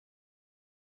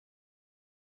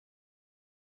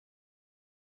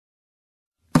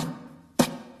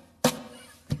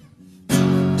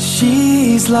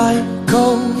She's like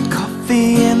cold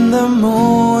coffee in the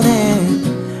morning.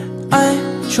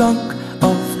 I'm drunk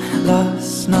off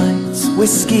last night's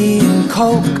whiskey and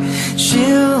coke.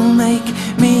 She'll make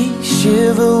me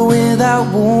shiver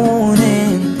without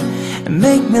warning, and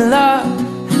make me laugh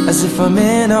as if I'm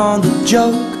in on the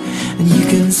joke. And you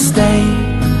can stay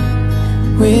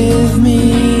with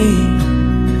me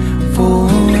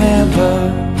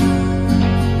forever,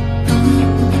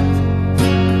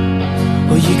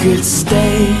 or you could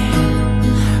stay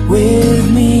with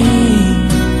me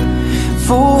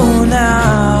for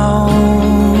now.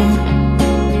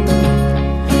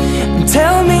 And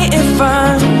tell me if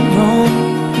I'm wrong,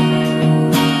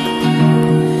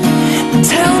 and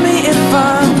tell me if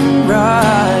I'm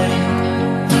right,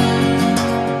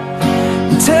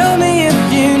 and tell me if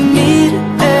you need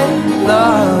a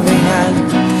loving hand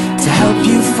to help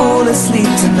you fall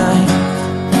asleep tonight.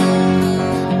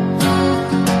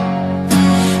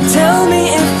 Tell me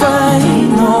if I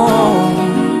know,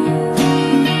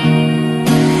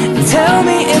 and tell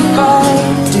me if I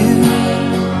do,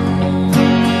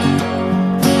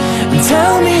 and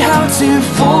tell me how to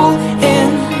fall in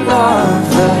love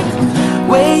the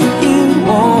way you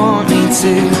want me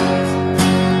to.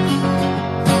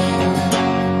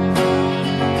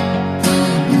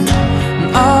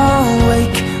 I'll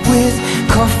wake with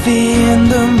coffee in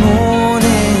the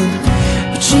morning,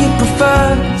 but she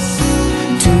prefers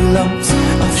 2 lumps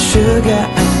of sugar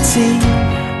and tea.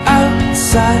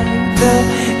 Outside the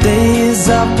day is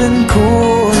up and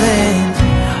calling,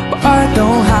 but I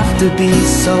don't have to be,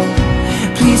 so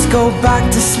please go back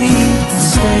to sleep and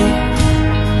stay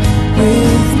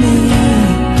with me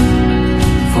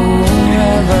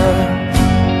forever.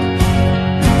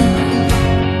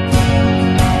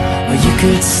 Or you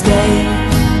could stay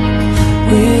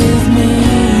with me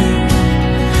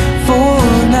for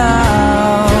now.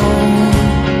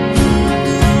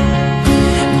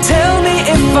 Tell me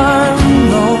if I'm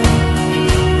wrong,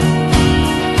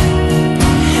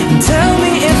 and tell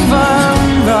me if I'm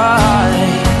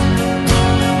right,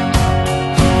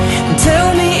 and tell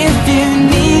me if you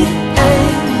need a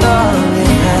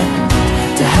loving hand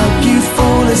to help you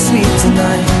fall asleep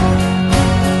tonight.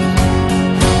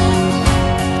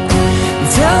 And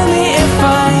tell me if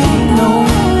I know,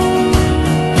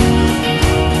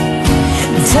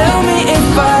 and tell me if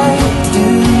I do.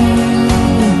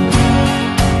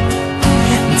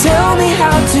 Tell me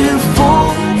how to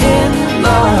fall in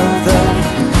love the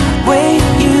way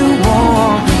you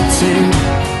want me to.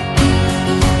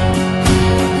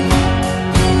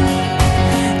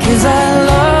 'Cause I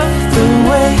love the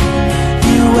way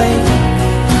you wake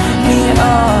me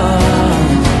up.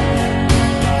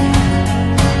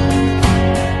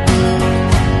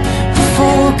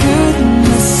 For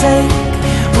goodness sake,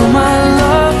 will my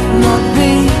love not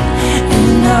be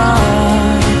enough?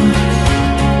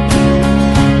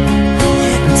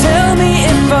 Tell me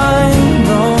if I'm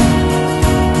wrong,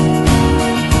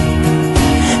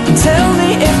 and tell me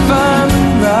if I'm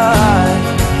right,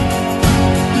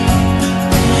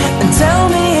 and tell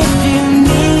me if you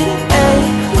need a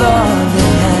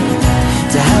loving hand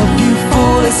to help you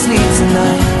fall asleep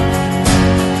tonight.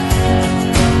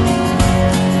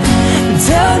 And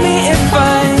tell me if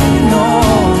I know,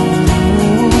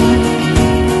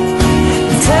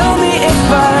 and tell me if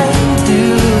I do.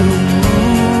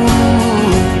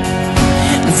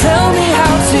 Tell me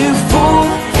how to fall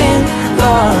in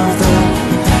love the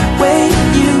way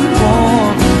you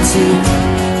want me to.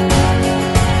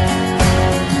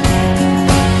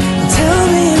 Tell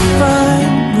me if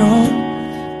I'm wrong,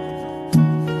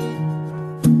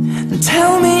 and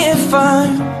tell me if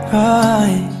I'm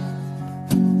right,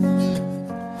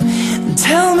 and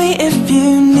tell me if you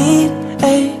need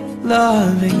a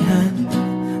loving hand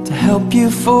to help you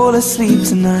fall asleep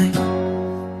tonight.